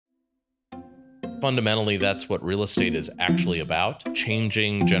Fundamentally, that's what real estate is actually about: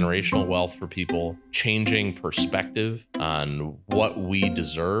 changing generational wealth for people, changing perspective on what we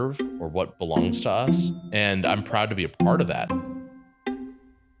deserve or what belongs to us. And I'm proud to be a part of that.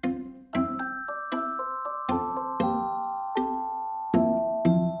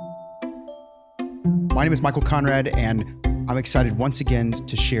 My name is Michael Conrad, and I'm excited once again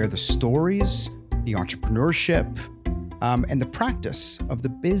to share the stories, the entrepreneurship, and the practice of the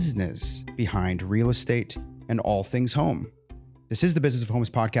business behind real estate and all things home. This is the Business of Homes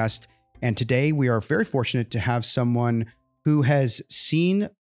podcast, and today we are very fortunate to have someone who has seen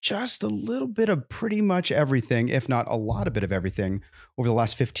just a little bit of pretty much everything, if not a lot of bit of everything, over the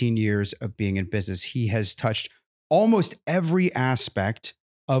last 15 years of being in business. He has touched almost every aspect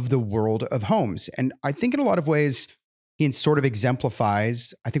of the world of homes. And I think in a lot of ways, he sort of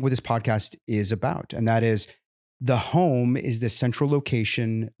exemplifies, I think, what this podcast is about. And that is, the home is the central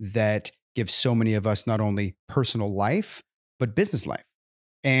location that gives so many of us not only personal life, but business life.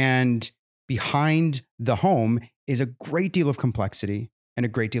 And behind the home is a great deal of complexity and a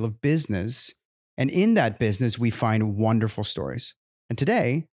great deal of business. And in that business, we find wonderful stories. And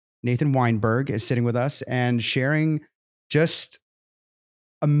today, Nathan Weinberg is sitting with us and sharing just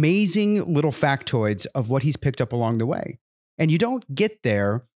amazing little factoids of what he's picked up along the way. And you don't get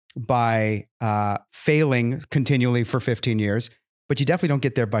there by failing continually for 15 years, but you definitely don't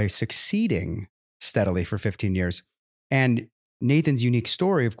get there by succeeding steadily for 15 years. And Nathan's unique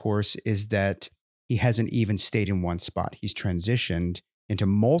story, of course, is that he hasn't even stayed in one spot. He's transitioned into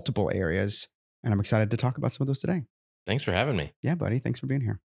multiple areas, and I'm excited to talk about some of those today. Thanks for having me. Yeah, buddy. Thanks for being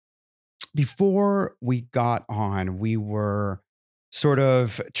here. Before we got on, we were sort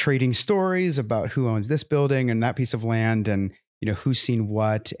of trading stories about who owns this building and that piece of land and, you know, who's seen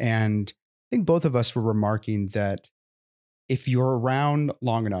what. And I think both of us were remarking that if you're around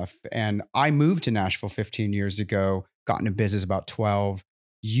long enough, and I moved to Nashville 15 years ago, got into business about 12,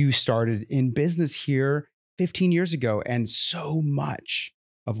 you started in business here 15 years ago. And so much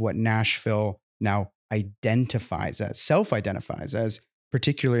of what Nashville now identifies as, self-identifies as,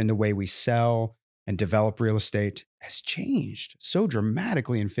 particularly in the way we sell and develop real estate, has changed so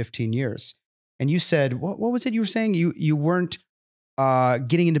dramatically in 15 years. And you said, what was it you were saying? You weren't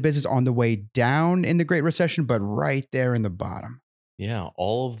getting into business on the way down in the Great Recession, but right there in the bottom. Yeah,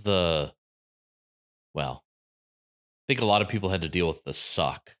 I think a lot of people had to deal with the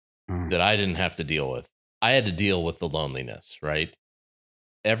suck that I didn't have to deal with. I had to deal with the loneliness, right?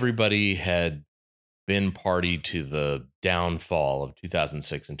 Everybody had been party to the downfall of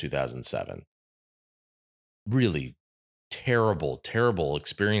 2006 and 2007. Really terrible, terrible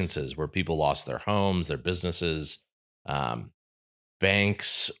experiences where people lost their homes, their businesses.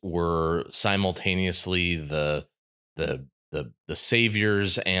 Banks were simultaneously the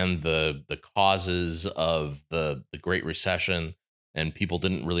saviors and the causes of the Great Recession, and people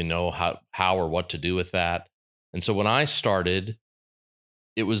didn't really know how or what to do with that. And so when I started,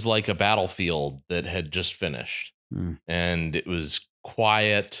 it was like a battlefield that had just finished, and it was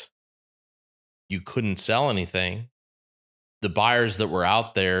quiet. You couldn't sell anything. The buyers that were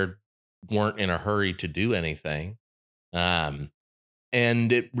out there weren't in a hurry to do anything.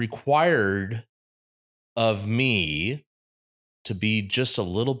 And it required of me to be just a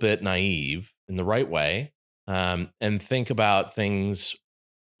little bit naive in the right way, and think about things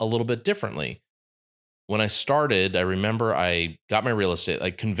a little bit differently. When I started, I remember I got my real estate. I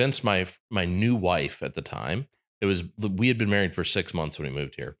convinced my new wife at the time. We had been married for 6 months when we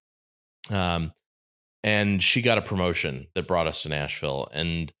moved here. And she got a promotion that brought us to Nashville.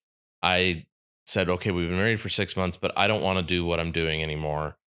 And I said, okay, we've been married for 6 months, but I don't want to do what I'm doing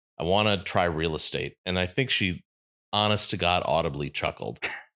anymore. I want to try real estate. And I think she, honest to God, audibly chuckled.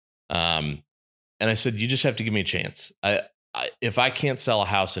 And I said, you just have to give me a chance. If I can't sell a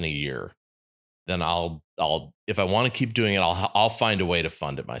house in a year, then I'll if I want to keep doing it, I'll find a way to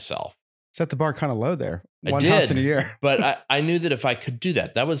fund it myself. Set the bar kind of low there. One house in a year. But I knew that if I could do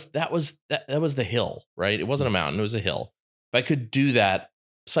that was the hill, right? It wasn't a mountain, it was a hill. If I could do that,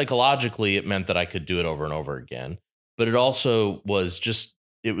 psychologically, it meant that I could do it over and over again. But it also was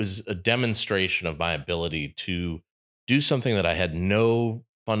it was a demonstration of my ability to do something that I had no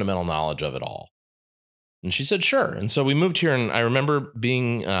fundamental knowledge of at all. And she said, sure. And so we moved here, and I remember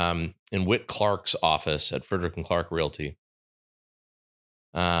being in Whit Clark's office at Frederick and Clark Realty.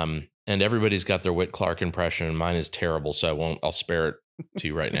 And everybody's got their Whit Clark impression, and mine is terrible, so I'll spare it to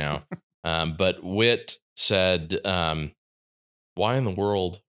you right now. But Whit said, why in the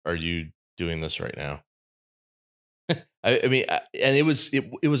world are you doing this right now? I mean, and it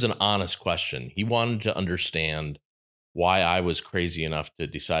was an honest question. He wanted to understand why I was crazy enough to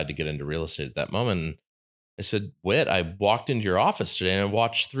decide to get into real estate at that moment. I said, Whit, I walked into your office today and I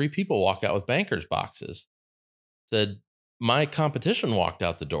watched 3 people walk out with bankers boxes. Said, my competition walked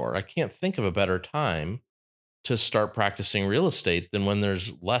out the door. I can't think of a better time to start practicing real estate than when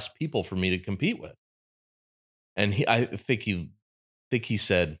there's less people for me to compete with. And I think he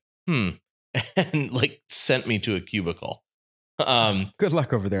said, and like sent me to a cubicle. Good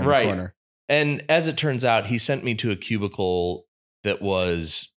luck over there in the Right. corner. And as it turns out, he sent me to a cubicle that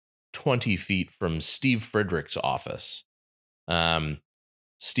was 20 feet from Steve Friedrich's office.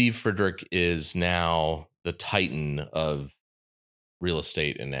 Steve Friedrich is now the titan of real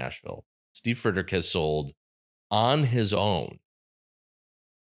estate in Nashville. Steve Friedrich has sold on his own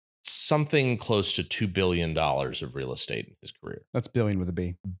something close to $2 billion of real estate in his career. That's billion with a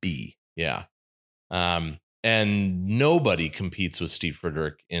B. B. Yeah. And nobody competes with Steve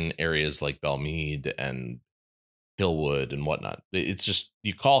Friedrich in areas like Belmead and Hillwood and whatnot. It's just,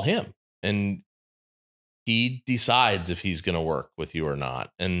 you call him and he decides if he's going to work with you or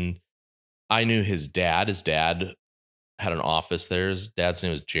not. And I knew his dad. His dad had an office there. His dad's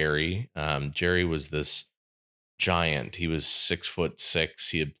name was Jerry. Jerry was this giant. He was 6'6".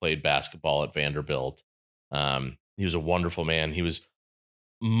 He had played basketball at Vanderbilt. He was a wonderful man. He was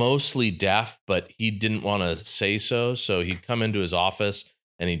mostly deaf, but he didn't want to say so. So he'd come into his office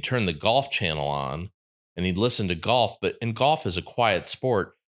and he'd turn the golf channel on and he'd listen to golf. And golf is a quiet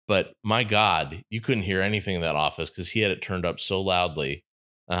sport. But my God, you couldn't hear anything in that office because he had it turned up so loudly.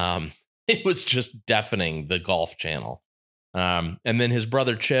 It was just deafening, the golf channel. And then his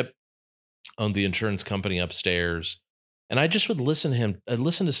brother Chip owned the insurance company upstairs. And I just would listen to him. I'd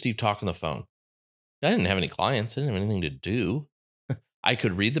listen to Steve talk on the phone. I didn't have any clients. I didn't have anything to do. I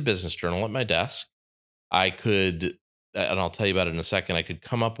could read the business journal at my desk. I could, and I'll tell you about it in a second, I could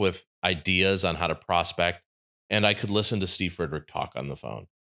come up with ideas on how to prospect, and I could listen to Steve Friedrich talk on the phone.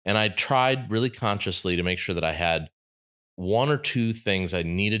 And I tried really consciously to make sure that I had 1 or 2 things I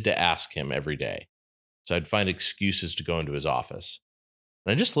needed to ask him every day. So I'd find excuses to go into his office.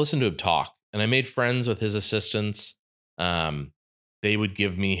 And I just listened to him talk, and I made friends with his assistants. They would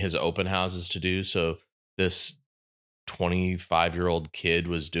give me his open houses to do. So this 25-year-old kid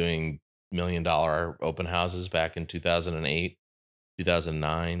was doing $1 million open houses back in 2008,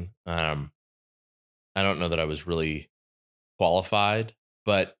 2009. I don't know that I was really qualified,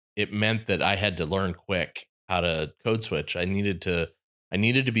 but it meant that I had to learn quick how to code switch. I needed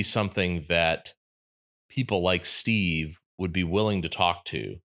to be something that people like Steve would be willing to talk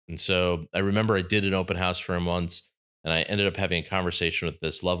to. And so I remember I did an open house for him once, and I ended up having a conversation with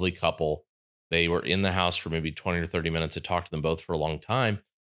this lovely couple. They were in the house for maybe 20 or 30 minutes. I talked to them both for a long time.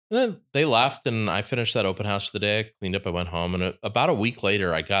 And then they left, and I finished that open house for the day. I cleaned up, I went home. And about a week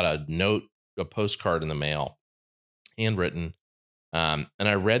later, I got a postcard in the mail, handwritten. And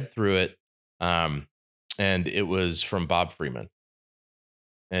I read through it, and it was from Bob Freeman.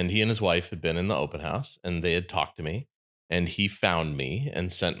 And he and his wife had been in the open house, and they had talked to me. And he found me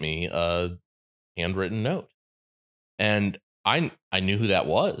and sent me a handwritten note. And I knew who that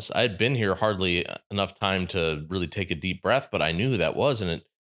was. I had been here hardly enough time to really take a deep breath, but I knew who that was. And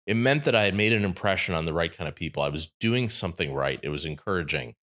it meant that I had made an impression on the right kind of people. I was doing something right. It was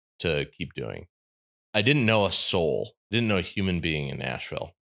encouraging to keep doing. I didn't know a soul, didn't know a human being in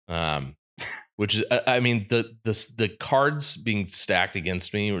Nashville. Which is, I mean, the cards being stacked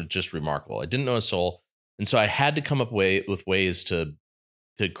against me were just remarkable. I didn't know a soul. And so I had to come up with ways to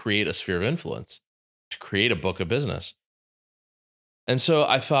create a sphere of influence, to create a book of business. And so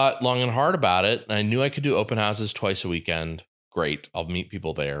I thought long and hard about it. And I knew I could do open houses twice a weekend. Great. I'll meet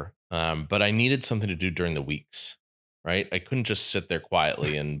people there. But I needed something to do during the weeks, right? I couldn't just sit there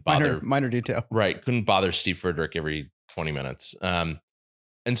quietly and bother. Minor detail. Right. Couldn't bother Steve Friedrich every 20 minutes.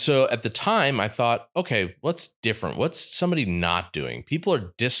 And so at the time I thought, okay, what's different? What's somebody not doing? People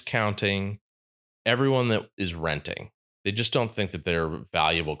are discounting everyone that is renting. They just don't think that they're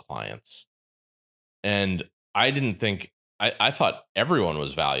valuable clients. And I didn't think, I thought everyone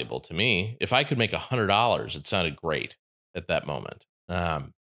was valuable to me. If I could make $100, it sounded great at that moment.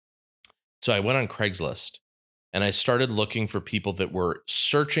 So I went on Craigslist and I started looking for people that were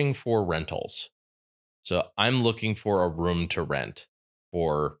searching for rentals. So I'm looking for a room to rent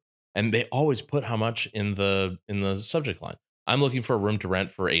for, and they always put how much in the subject line. I'm looking for a room to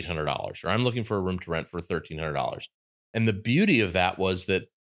rent for $800, or I'm looking for a room to rent for $1,300. And the beauty of that was that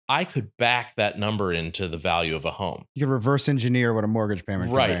I could back that number into the value of a home. You could reverse engineer what a mortgage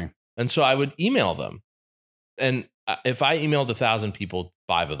payment could Right. be. And so I would email them. And if I emailed 1,000 people,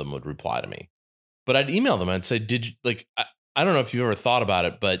 5 of them would reply to me. But I'd email them. I'd say, did you, like, I don't know if you've ever thought about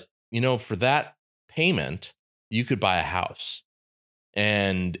it, but, you know, for that payment, you could buy a house.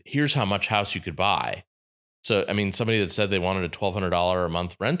 And here's how much house you could buy. So, I mean, somebody that said they wanted a $1,200 a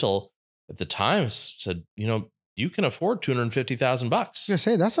month rental at the time said, you can afford $250,000. I was gonna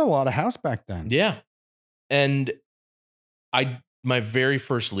say that's a lot of house back then. Yeah. And my very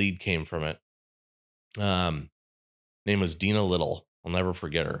first lead came from it. Name was Dina Little. I'll never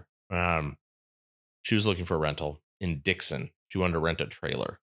forget her. She was looking for a rental in Dixon. She wanted to rent a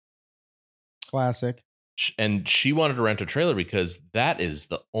trailer. Classic. And she wanted to rent a trailer because that is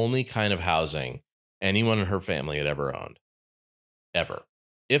the only kind of housing anyone in her family had ever owned. Ever.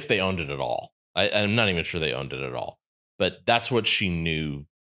 If they owned it at all. I'm not even sure they owned it at all. But that's what she knew,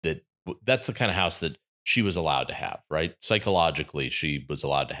 that's the kind of house that she was allowed to have, right? Psychologically, she was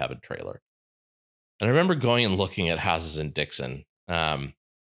allowed to have a trailer. And I remember going and looking at houses in Dixon. And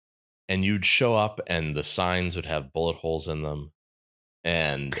you'd show up and the signs would have bullet holes in them.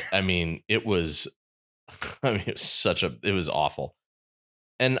 And I mean, it was it was awful.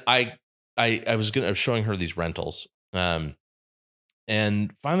 And I was showing her these rentals. And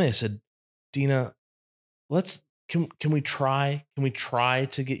finally I said, Dina, can we try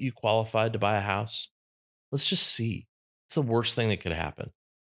to get you qualified to buy a house? Let's just see. It's the worst thing that could happen.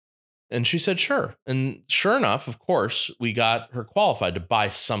 And she said, sure. And sure enough, of course, we got her qualified to buy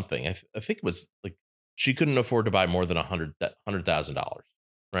something. I think it was like she couldn't afford to buy more than $100,000,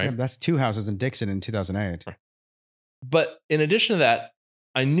 right? Yeah, that's 2 houses in Dixon in 2008. Right. But in addition to that,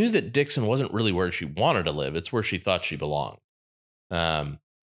 I knew that Dixon wasn't really where she wanted to live. It's where she thought she belonged.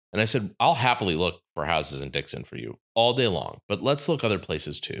 And I said, I'll happily look for houses in Dixon for you all day long, but let's look other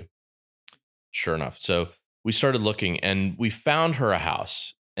places too. Sure enough. So we started looking and we found her a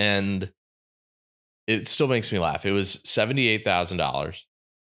house, and it still makes me laugh. It was $78,000.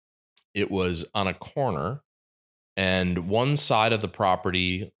 It was on a corner, and one side of the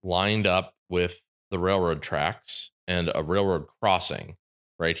property lined up with the railroad tracks and a railroad crossing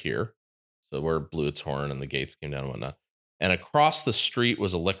right here. So where it blew its horn and the gates came down and whatnot. And across the street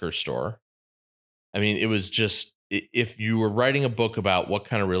was a liquor store. I mean, it was just, if you were writing a book about what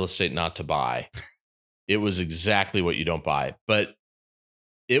kind of real estate not to buy, it was exactly what you don't buy. But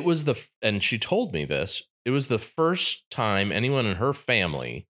it was and she told me this, it was the first time anyone in her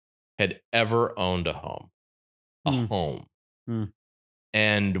family had ever owned a home. Home.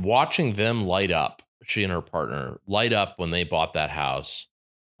 And watching them light up, she and her partner light up when they bought that house.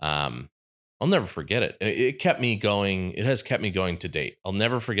 I'll never forget it. It kept me going. It has kept me going to date. I'll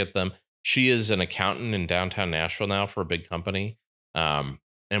never forget them. She is an accountant in downtown Nashville now for a big company. And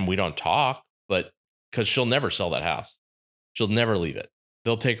we don't talk, but because she'll never sell that house. She'll never leave it.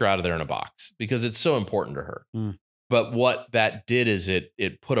 They'll take her out of there in a box because it's so important to her. But what that did is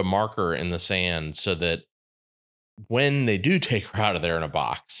it put a marker in the sand so that when they do take her out of there in a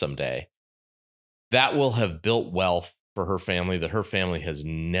box someday, that will have built wealth for her family that her family has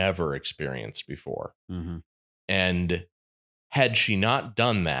never experienced before. And had she not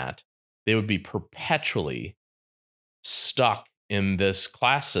done that, they would be perpetually stuck in this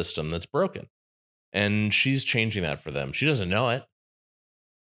class system that's broken. And she's changing that for them. She doesn't know it.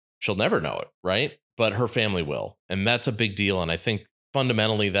 She'll never know it, right? But her family will. And that's a big deal. And I think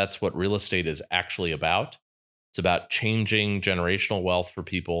fundamentally, that's what real estate is actually about. It's about changing generational wealth for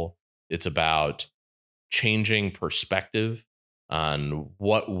people. It's about changing perspective on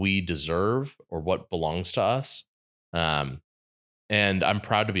what we deserve or what belongs to us. And I'm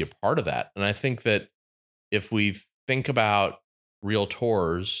proud to be a part of that. And I think that if we think about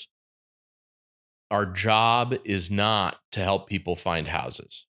realtors, our job is not to help people find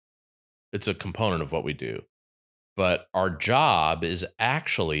houses. It's a component of what we do. But our job is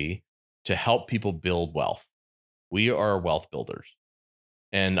actually to help people build wealth. We are wealth builders.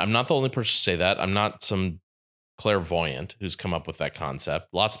 And I'm not the only person to say that. I'm not some clairvoyant who's come up with that concept.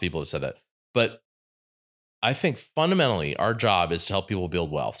 Lots of people have said that. But I think fundamentally our job is to help people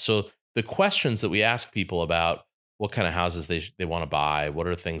build wealth. So the questions that we ask people about what kind of houses they want to buy, what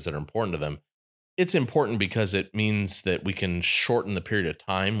are things that are important to them, it's important because it means that we can shorten the period of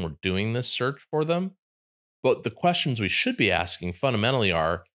time we're doing this search for them. But the questions we should be asking fundamentally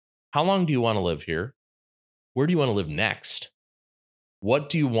are, how long do you want to live here? Where do you want to live next? What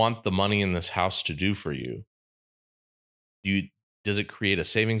do you want the money in this house to do for you? Does it create a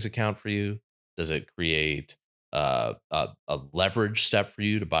savings account for you? Does it create a leverage step for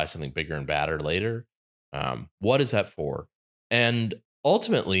you to buy something bigger and badder later? What is that for? And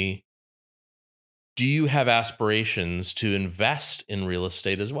ultimately, do you have aspirations to invest in real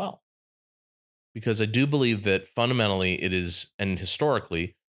estate as well? Because I do believe that fundamentally it is, and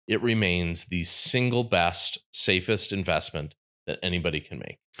historically, it remains the single best, safest investment that anybody can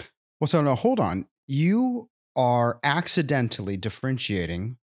make. Well, so now hold on. You are accidentally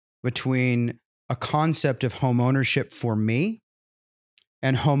differentiating between a concept of home ownership for me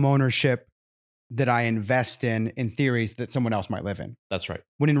and home ownership that I invest in theories that someone else might live in. That's right.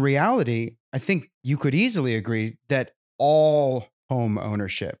 When in reality, I think you could easily agree that all home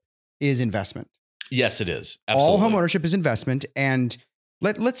ownership is investment. Yes, it is. All Absolutely. home ownership is investment. And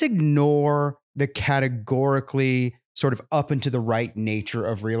let's ignore the categorically sort of up and to the right nature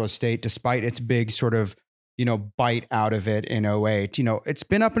of real estate, despite its big sort of, bite out of it in '08. It's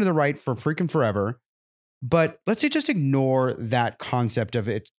been up and to the right for freaking forever. But let's say just ignore that concept of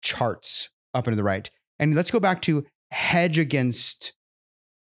its charts up and to the right. And let's go back to hedge against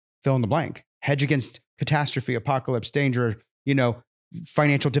fill in the blank, hedge against catastrophe, apocalypse, danger,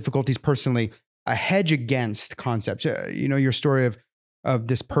 financial difficulties personally, a hedge against concepts. Your story of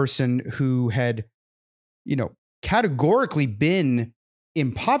this person who had, categorically been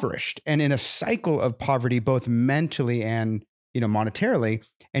impoverished and in a cycle of poverty, both mentally and, monetarily,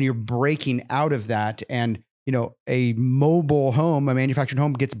 and you're breaking out of that. And, a mobile home, a manufactured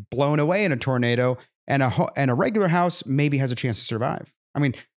home gets blown away in a tornado, and a regular house maybe has a chance to survive. I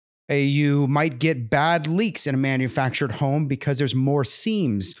mean, you might get bad leaks in a manufactured home because there's more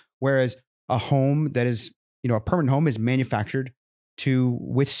seams, whereas a home that is, a permanent home is manufactured to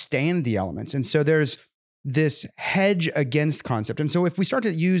withstand the elements. And so there's this hedge against concept. And so if we start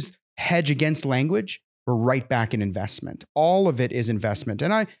to use hedge against language, we're right back in investment. All of it is investment.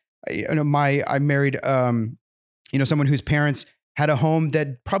 And I married, someone whose parents had a home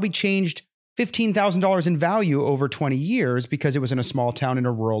that probably changed $15,000 in value over 20 years because it was in a small town in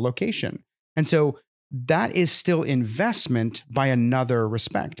a rural location. And so that is still investment by another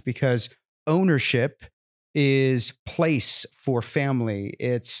respect, because ownership is place for family.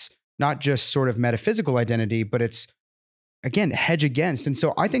 It's not just sort of metaphysical identity, but it's, again, hedge against. And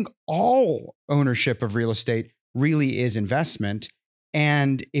so I think all ownership of real estate really is investment.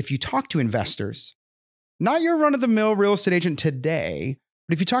 And if you talk to investors, not your run-of-the-mill real estate agent today,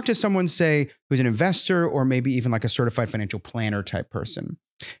 but if you talk to someone, say, who's an investor or maybe even like a certified financial planner type person,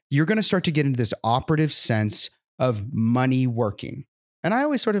 you're going to start to get into this operative sense of money working. And I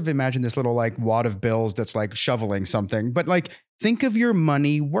always sort of imagine this little like wad of bills that's like shoveling something, but like think of your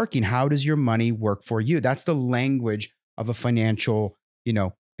money working. How does your money work for you? That's the language of a financial,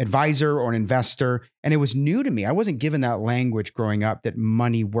 advisor or an investor. And it was new to me. I wasn't given that language growing up, that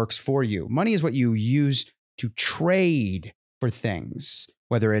money works for you. Money is what you use to trade for things,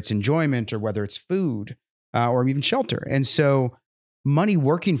 whether it's enjoyment or whether it's food or even shelter. And so money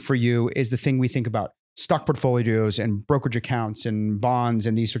working for you is the thing we think about: stock portfolios and brokerage accounts and bonds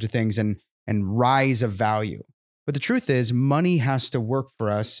and these sorts of things, and rise of value. But the truth is, money has to work for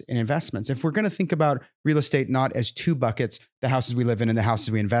us in investments. If we're going to think about real estate not as two buckets, the houses we live in and the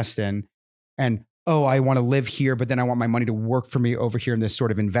houses we invest in, and, oh, I want to live here, but then I want my money to work for me over here in this sort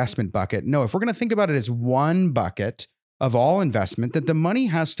of investment bucket. No, if we're going to think about it as one bucket of all investment, that the money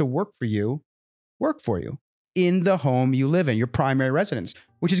has to work for you in the home you live in, your primary residence,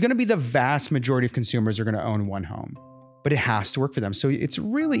 which is going to be the vast majority of consumers are going to own one home, but it has to work for them. So it's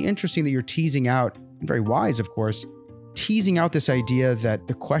really interesting that you're teasing out, and very wise, of course, teasing out this idea that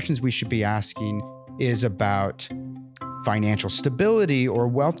the questions we should be asking is about financial stability or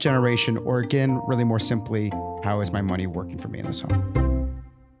wealth generation, or again, really more simply, how is my money working for me in this home?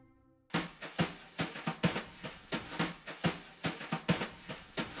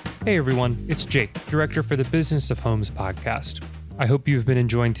 Hey everyone, it's Jake, director for the Business of Homes podcast. I hope you've been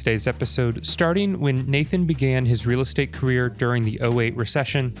enjoying today's episode, starting when Nathan began his real estate career during the '08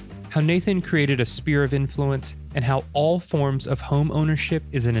 recession, how Nathan created a sphere of influence, and how all forms of home ownership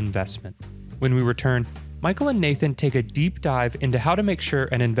is an investment. When we return, Michael and Nathan take a deep dive into how to make sure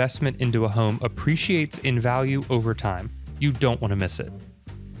an investment into a home appreciates in value over time. You don't want to miss it.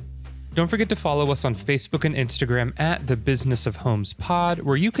 Don't forget to follow us on Facebook and Instagram at The Business of Homes Pod,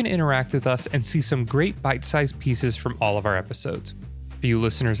 where you can interact with us and see some great bite-sized pieces from all of our episodes. For you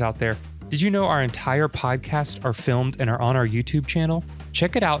listeners out there, did you know our entire podcast are filmed and are on our YouTube channel?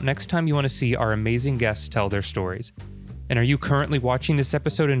 Check it out next time you want to see our amazing guests tell their stories. And are you currently watching this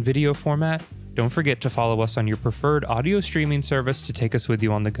episode in video format? Don't forget to follow us on your preferred audio streaming service to take us with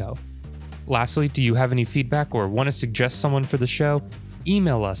you on the go. Lastly, do you have any feedback or want to suggest someone for the show?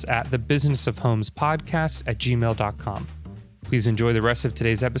 Email us at thebusinessofhomespodcast@gmail.com. Please enjoy the rest of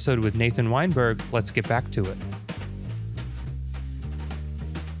today's episode with Nathan Weinberg. Let's get back to it.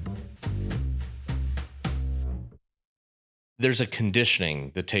 There's a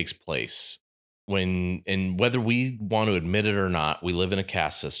conditioning that takes place and whether we want to admit it or not, we live in a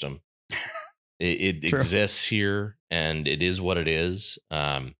caste system. It exists here, and it is what it is.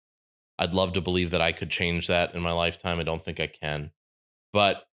 I'd love to believe that I could change that in my lifetime. I don't think I can.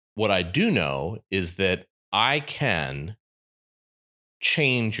 But what I do know is that I can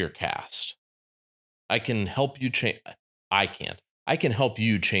change your cast. I can help you change. I can't. I can help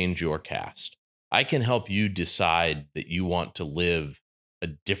you change your cast. I can help you decide that you want to live a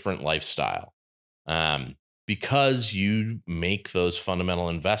different lifestyle, because you make those fundamental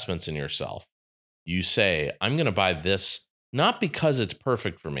investments in yourself. You say, I'm going to buy this not because it's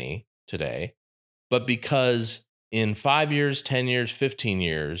perfect for me today, but because in 5 years, 10 years, 15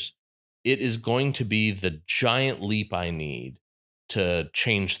 years, it is going to be the giant leap I need to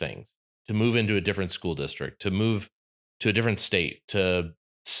change things, to move into a different school district, to move to a different state, to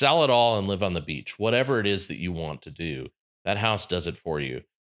sell it all and live on the beach, whatever it is that you want to do. That house does it for you.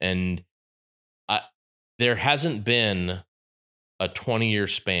 And I, there hasn't been a 20-year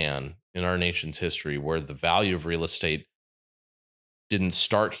span in our nation's history where the value of real estate didn't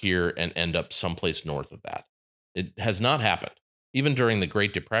start here and end up someplace north of that. It has not happened. Even during the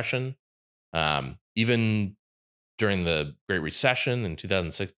Great Depression, even during the Great Recession in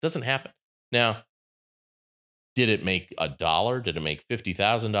 2006, it doesn't happen. Now, did it make $1? Did it make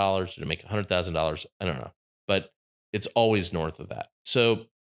 $50,000? Did it make $100,000? I don't know. But it's always north of that. So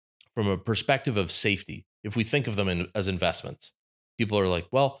from a perspective of safety, if we think of them as investments, people are like,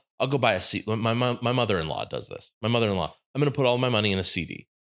 well, I'll go buy a CD. My mother-in-law does this. My mother-in-law, I'm going to put all my money in a CD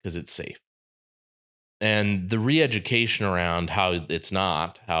because it's safe. And the re-education around how it's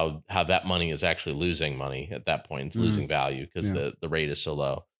not, how that money is actually losing money at that point, it's losing value because the rate is so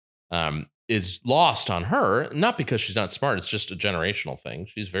low, is lost on her, not because she's not smart. It's just a generational thing.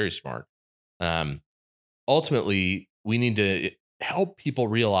 She's very smart. Ultimately, we need to help people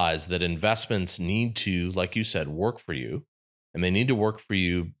realize that investments need to, like you said, work for you. And they need to work for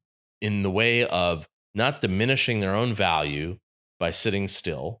you in the way of not diminishing their own value by sitting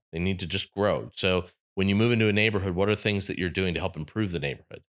still. They need to just grow. So when you move into a neighborhood, what are things that you're doing to help improve the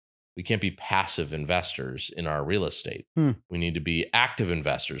neighborhood? We can't be passive investors in our real estate. We need to be active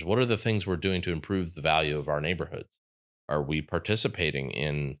investors. What are the things we're doing to improve the value of our neighborhoods? Are we participating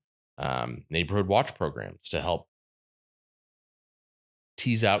in neighborhood watch programs to help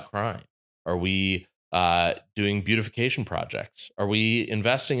tease out crime? Are we doing beautification projects? Are we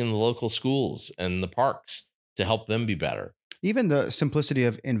investing in the local schools and the parks to help them be better? Even the simplicity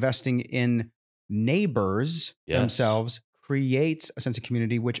of investing in neighbors themselves creates a sense of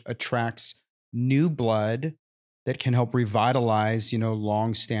community, which attracts new blood that can help revitalize,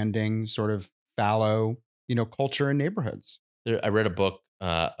 long-standing sort of fallow, culture in neighborhoods. I read a book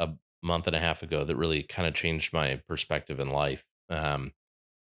a month and a half ago that really kind of changed my perspective in life.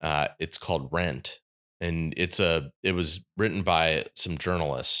 It's called Rent, and it was written by some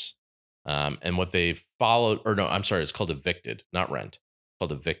journalists. And what they followed, or no, I'm sorry, it's called Evicted, not Rent. It's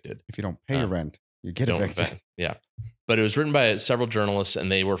called Evicted. If you don't pay your rent, you get evicted. Yeah. But it was written by several journalists,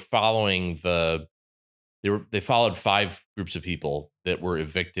 and they were following they followed 5 groups of people that were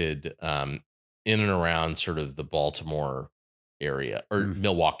evicted in and around sort of the Baltimore area, or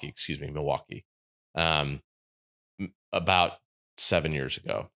Milwaukee, about 7 years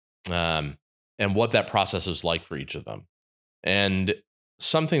ago. And what that process was like for each of them. And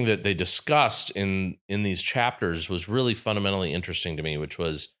something that they discussed in these chapters was really fundamentally interesting to me, which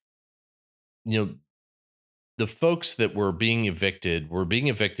was, the folks that were being evicted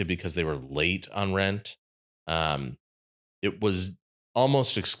because they were late on rent. It was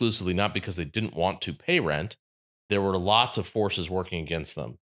almost exclusively not because they didn't want to pay rent. There were lots of forces working against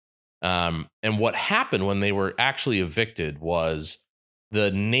them. And what happened when they were actually evicted was the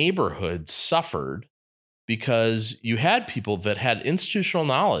neighborhood suffered because you had people that had institutional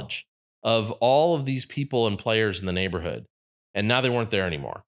knowledge of all of these people and players in the neighborhood, and now they weren't there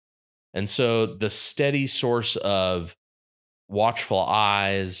anymore. And so the steady source of watchful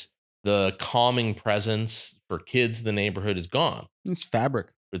eyes, the calming presence for kids in the neighborhood is gone. It's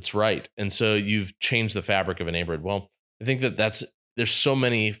fabric. It's right. And so you've changed the fabric of a neighborhood. Well, I think there's so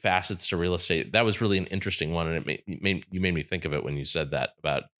many facets to real estate. That was really an interesting one. And you made me think of it when you said that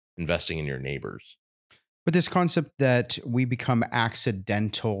about investing in your neighbors. But this concept that we become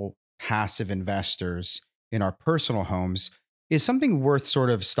accidental passive investors in our personal homes is something worth sort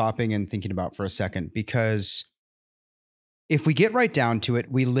of stopping and thinking about for a second, because if we get right down to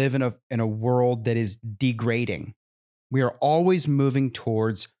it, we live in a world that is degrading. We are always moving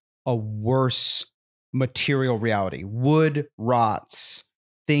towards a worse material reality. Wood rots,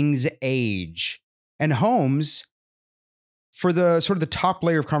 things age, and homes, for the sort of the top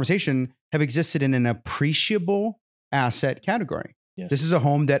layer of conversation, have existed in an appreciable asset category. Yes. This is a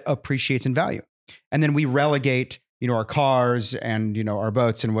home that appreciates in value. And then we relegate our cars and, our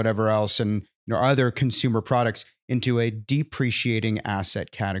boats and whatever else and, other consumer products into a depreciating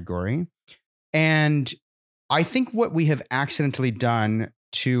asset category. And I think what we have accidentally done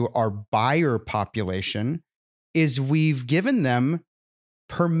to our buyer population is we've given them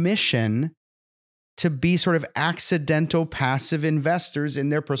permission to be sort of accidental passive investors in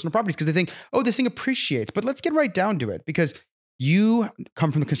their personal properties because they think, oh, this thing appreciates. But let's get right down to it, because you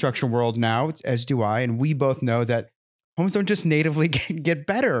come from the construction world now, as do I, and we both know that homes don't just natively get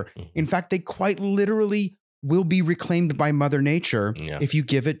better. In fact, they quite literally will be reclaimed by Mother Nature if you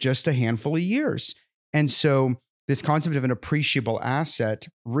give it just a handful of years. And so this concept of an appreciable asset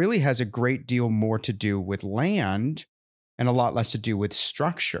really has a great deal more to do with land and a lot less to do with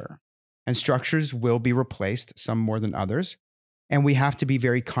structure. And structures will be replaced, some more than others. And we have to be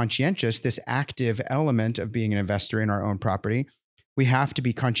very conscientious, this active element of being an investor in our own property. We have to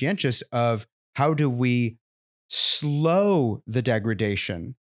be conscientious of how do we slow the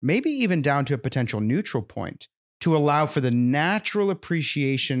degradation, maybe even down to a potential neutral point, to allow for the natural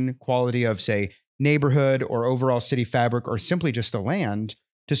appreciation quality of, say, neighborhood or overall city fabric, or simply just the land,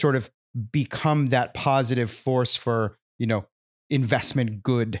 to sort of become that positive force for, investment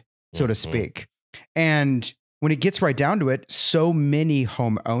good, so to speak. And when it gets right down to it, so many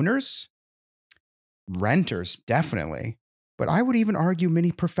homeowners, renters, definitely, but I would even argue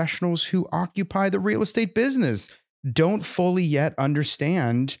many professionals who occupy the real estate business don't fully yet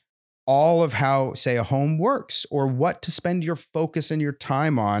understand all of how, say, a home works, or what to spend your focus and your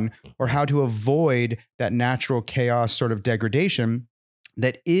time on, or how to avoid that natural chaos sort of degradation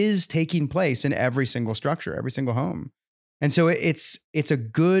that is taking place in every single structure, every single home. And so it's a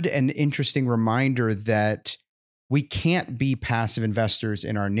good and interesting reminder that we can't be passive investors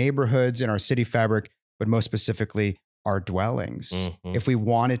in our neighborhoods, in our city fabric, but most specifically our dwellings, if we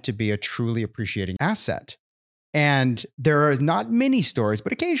want it to be a truly appreciating asset. And there are not many stories,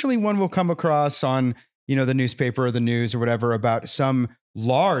 but occasionally one will come across on, the newspaper or the news or whatever, about some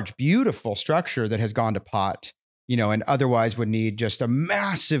large, beautiful structure that has gone to pot, and otherwise would need just a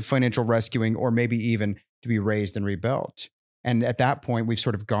massive financial rescuing, or maybe even to be raised and rebuilt. And at that point, we've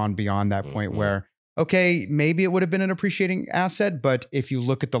sort of gone beyond that point where, okay, maybe it would have been an appreciating asset, but if you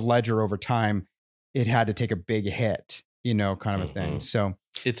look at the ledger over time, it had to take a big hit, kind of a thing. So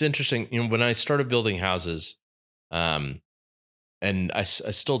it's interesting. When I started building houses, and I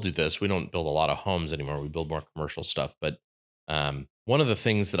still do this. We don't build a lot of homes anymore. We build more commercial stuff. But one of the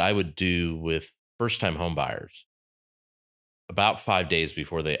things that I would do with first-time home buyers about 5 days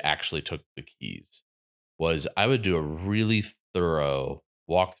before they actually took the keys was I would do a really thorough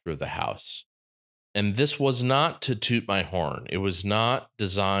walkthrough of the house. And this was not to toot my horn. It was not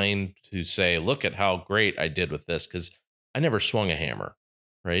designed to say, look at how great I did with this, because I never swung a hammer,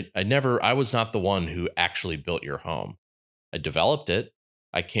 right? I was not the one who actually built your home. I developed it.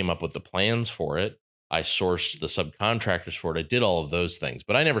 I came up with the plans for it. I sourced the subcontractors for it. I did all of those things,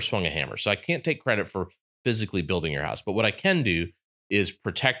 but I never swung a hammer. So I can't take credit for physically building your house. But what I can do is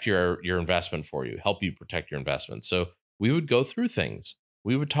protect your investment for you, help you protect your investment. So we would go through things.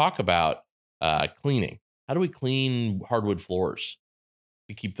 We would talk about cleaning. How do we clean hardwood floors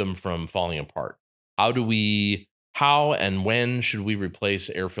to keep them from falling apart? How and when should we replace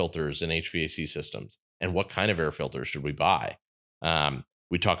air filters in HVAC systems? And what kind of air filters should we buy?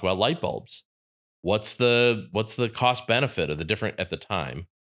 We talk about light bulbs. What's the cost benefit of the different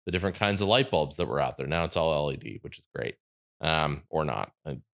kinds of light bulbs that were out there? Now it's all LED, which is great. Or not.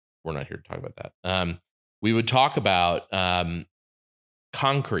 We're not here to talk about that. We would talk about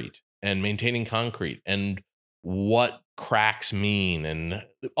concrete and maintaining concrete and what cracks mean and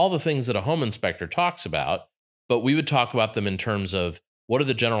all the things that a home inspector talks about. But we would talk about them in terms of what are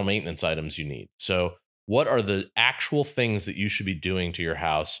the general maintenance items you need. So what are the actual things that you should be doing to your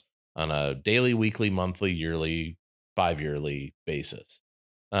house on a daily, weekly, monthly, yearly, 5-yearly basis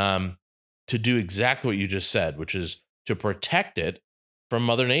to do exactly what you just said, which is to protect it from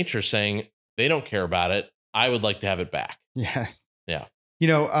Mother Nature saying they don't care about it. I would like to have it back. Yeah. Yeah.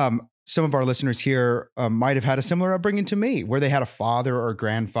 Some of our listeners here might have had a similar upbringing to me, where they had a father or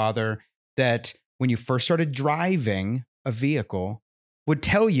grandfather that when you first started driving a vehicle would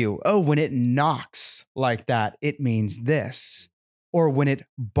tell you, oh, when it knocks like that, it means this. Or when it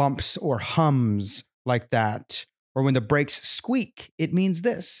bumps or hums like that, or when the brakes squeak, it means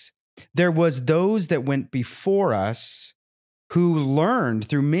this. There was those that went before us who learned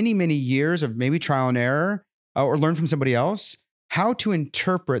through many, many years of maybe trial and error, or learned from somebody else, how to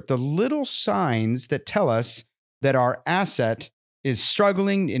interpret the little signs that tell us that our asset is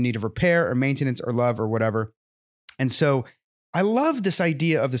struggling, in need of repair or maintenance or love or whatever. And so I love this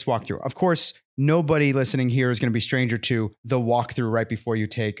idea of this walkthrough. Of course, nobody listening here is going to be stranger to the walkthrough right before you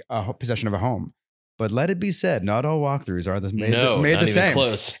take possession of a home. But let it be said, not all walkthroughs are made not the even same.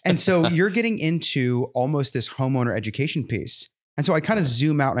 close. And so you're getting into almost this homeowner education piece. And so I kind of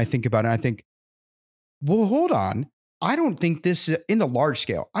zoom out and I think about it and I think, well, hold on. I don't think this in the large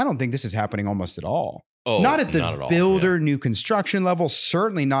scale, I don't think this is happening almost at all. Oh, Not at the not at all, builder, new construction level,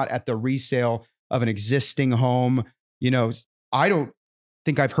 certainly not at the resale of an existing home. I don't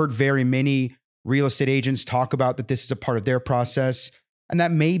think I've heard very many real estate agents talk about that this is a part of their process. And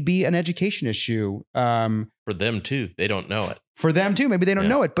that may be an education issue. For them too. They don't know it. For them too. Maybe they don't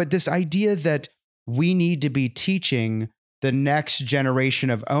know it. But this idea that we need to be teaching the next generation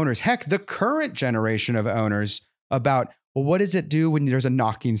of owners, heck, the current generation of owners about, well, what does it do when there's a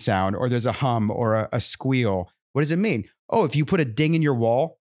knocking sound or there's a hum or a squeal? What does it mean? Oh, if you put a ding in your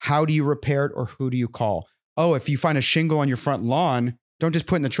wall, how do you repair it or who do you call? Oh, if you find a shingle on your front lawn, don't just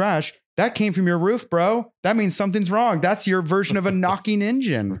put it in the trash. That came from your roof, bro. That means something's wrong. That's your version of a knocking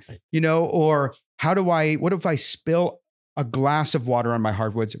engine, or what if I spill a glass of water on my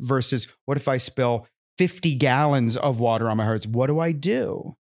hardwoods versus what if I spill 50 gallons of water on my hardwoods? What do I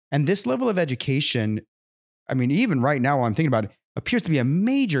do? And this level of education, I mean, even right now while I'm thinking about it, appears to be a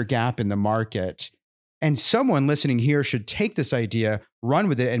major gap in the market. And someone listening here should take this idea, run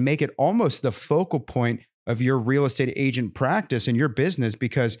with it, and make it almost the focal point of your real estate agent practice and your business,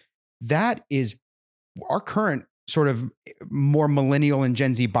 because that is our current sort of more millennial and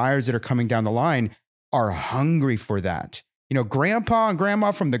Gen Z buyers that are coming down the line are hungry for that. Grandpa and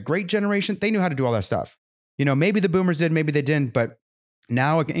grandma from the great generation, they knew how to do all that stuff. Maybe the boomers did, maybe they didn't, but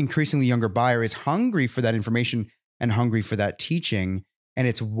now an increasingly younger buyer is hungry for that information and hungry for that teaching. And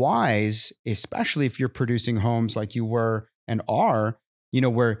it's wise, especially if you're producing homes like you were and are,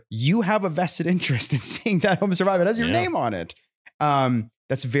 where you have a vested interest in seeing that home survive. It has your name on it.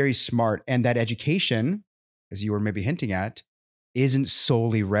 That's very smart. And that education, as you were maybe hinting at, isn't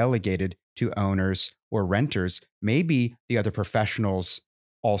solely relegated to owners or renters. Maybe the other professionals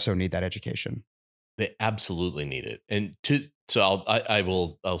also need that education. They absolutely need it. And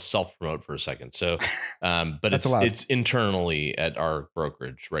I'll self-promote for a second. So, but it's internally at our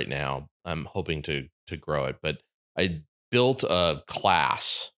brokerage right now. I'm hoping to grow it, but I built a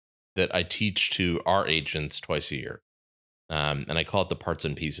class that I teach to our agents twice a year. And I call it the parts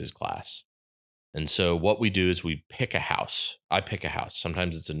and pieces class. And so what we do is we pick a house. I pick a house.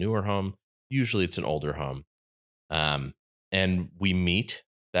 Sometimes it's a newer home. Usually it's an older home. And we meet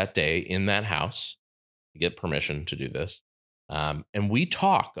that day in that house. We get permission to do this. And we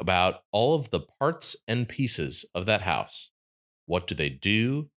talk about all of the parts and pieces of that house. What do they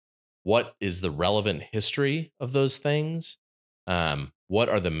do? What is the relevant history of those things? What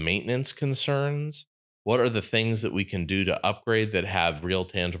are the maintenance concerns? What are the things that we can do to upgrade that have real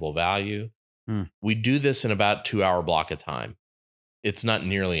tangible value? We do this in about 2-hour block of time. It's not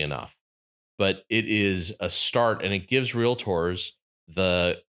nearly enough, but it is a start, and it gives realtors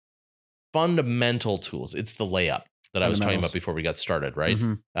the fundamental tools. It's the layup that I was talking about before we got started, right?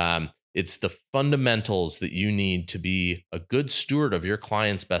 Mm-hmm. It's the fundamentals that you need to be a good steward of your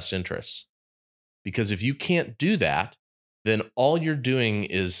client's best interests. Because if you can't do that, then all you're doing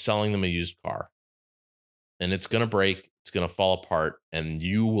is selling them a used car. And it's going to break, it's going to fall apart, and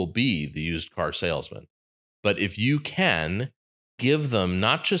you will be the used car salesman. But if you can give them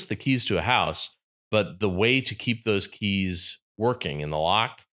not just the keys to a house, but the way to keep those keys working in the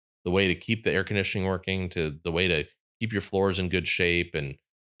lock, the way to keep the air conditioning working, to the way to keep your floors in good shape, and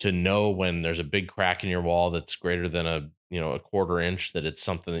to know when there's a big crack in your wall that's greater than a 1/4 inch, that it's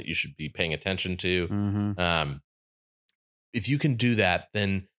something that you should be paying attention to. Mm-hmm. If you can do that,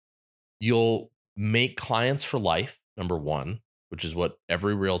 then you'll make clients for life, number one, which is what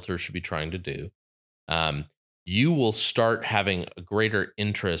every realtor should be trying to do. You will start having a greater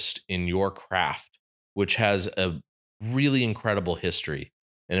interest in your craft, which has a really incredible history.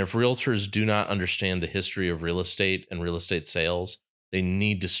 And if realtors do not understand the history of real estate and real estate sales, they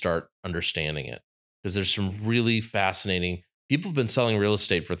need to start understanding it, because there's some really fascinating people have been selling real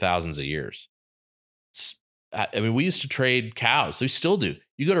estate for thousands of years. We used to trade cows. We still do.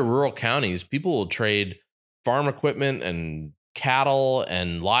 You go to rural counties, people will trade farm equipment and cattle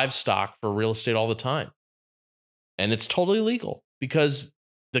and livestock for real estate all the time. And it's totally legal because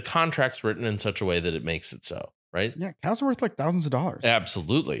the contract's written in such a way that it makes it so, right? Yeah, cows are worth like thousands of dollars.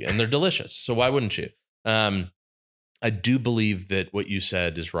 Absolutely. And they're delicious. So why wouldn't you? I do believe that what you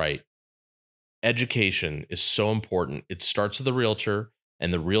said is right. Education is so important. It starts with the realtor,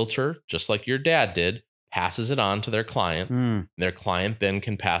 and the realtor, just like your dad did, passes it on to their client. Their client then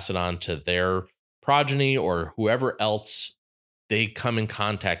can pass it on to their progeny or whoever else they come in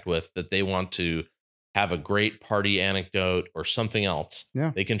contact with that they want to have a great party anecdote or something else,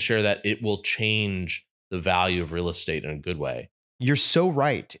 Yeah. they can share that. It will change the value of real estate in a good way. You're so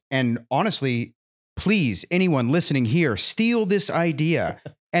right. And honestly, please, anyone listening here, steal this idea.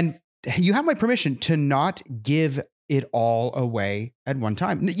 And you have my permission to not give it all away at one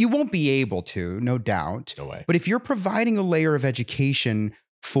time. You won't be able to, no doubt. No way. But if you're providing a layer of education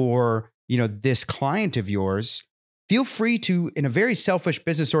for, this client of yours, feel free to, in a very selfish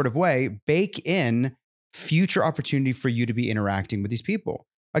business sort of way, bake in future opportunity for you to be interacting with these people.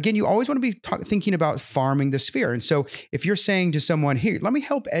 Again, you always want to be thinking about farming the sphere. And so if you're saying to someone, here, let me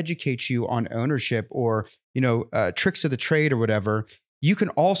help educate you on ownership or, tricks of the trade or whatever, you can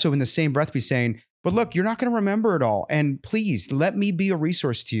also in the same breath be saying, but look, you're not going to remember it all. And please let me be a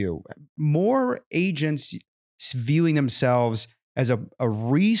resource to you. More agents viewing themselves as a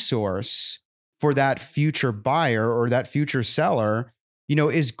resource for that future buyer or that future seller,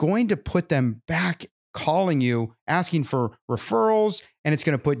 is going to put them back calling you, asking for referrals, and it's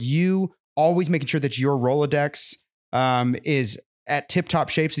going to put you always making sure that your Rolodex is at tip-top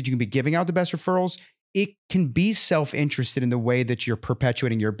shape so that you can be giving out the best referrals. It can be self-interested in the way that you're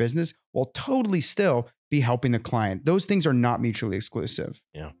perpetuating your business while totally still be helping the client. Those things are not mutually exclusive.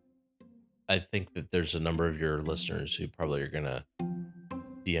 Yeah. I think that there's a number of your listeners who probably are going to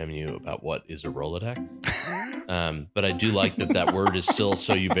DM you about what is a Rolodex. But I do like that word is still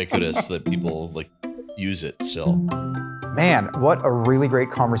so ubiquitous that people use it still. Man, what a really great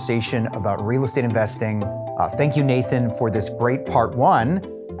conversation about real estate investing. Thank you, Nathan, for this great part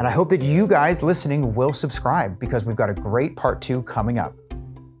 1. And I hope that you guys listening will subscribe because we've got a great part 2 coming up.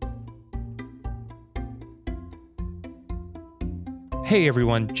 Hey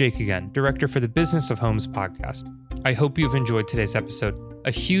everyone, Jake again, director for the Business of Homes podcast. I hope you've enjoyed today's episode.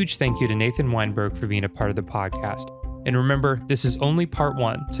 A huge thank you to Nathan Weinberg for being a part of the podcast. And remember, this is only part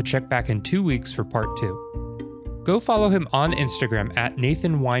 1, so check back in 2 weeks for part 2. Go follow him on Instagram at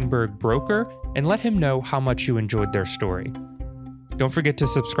Nathan Weinberg Broker and let him know how much you enjoyed their story. Don't forget to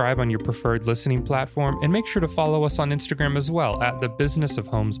subscribe on your preferred listening platform and make sure to follow us on Instagram as well at the Business of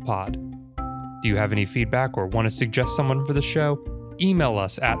Homes Pod. Do you have any feedback or want to suggest someone for the show? Email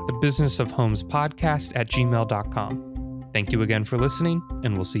us at thebusinessofhomespodcast@gmail.com. Thank you again for listening,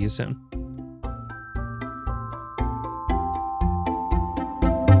 and we'll see you soon.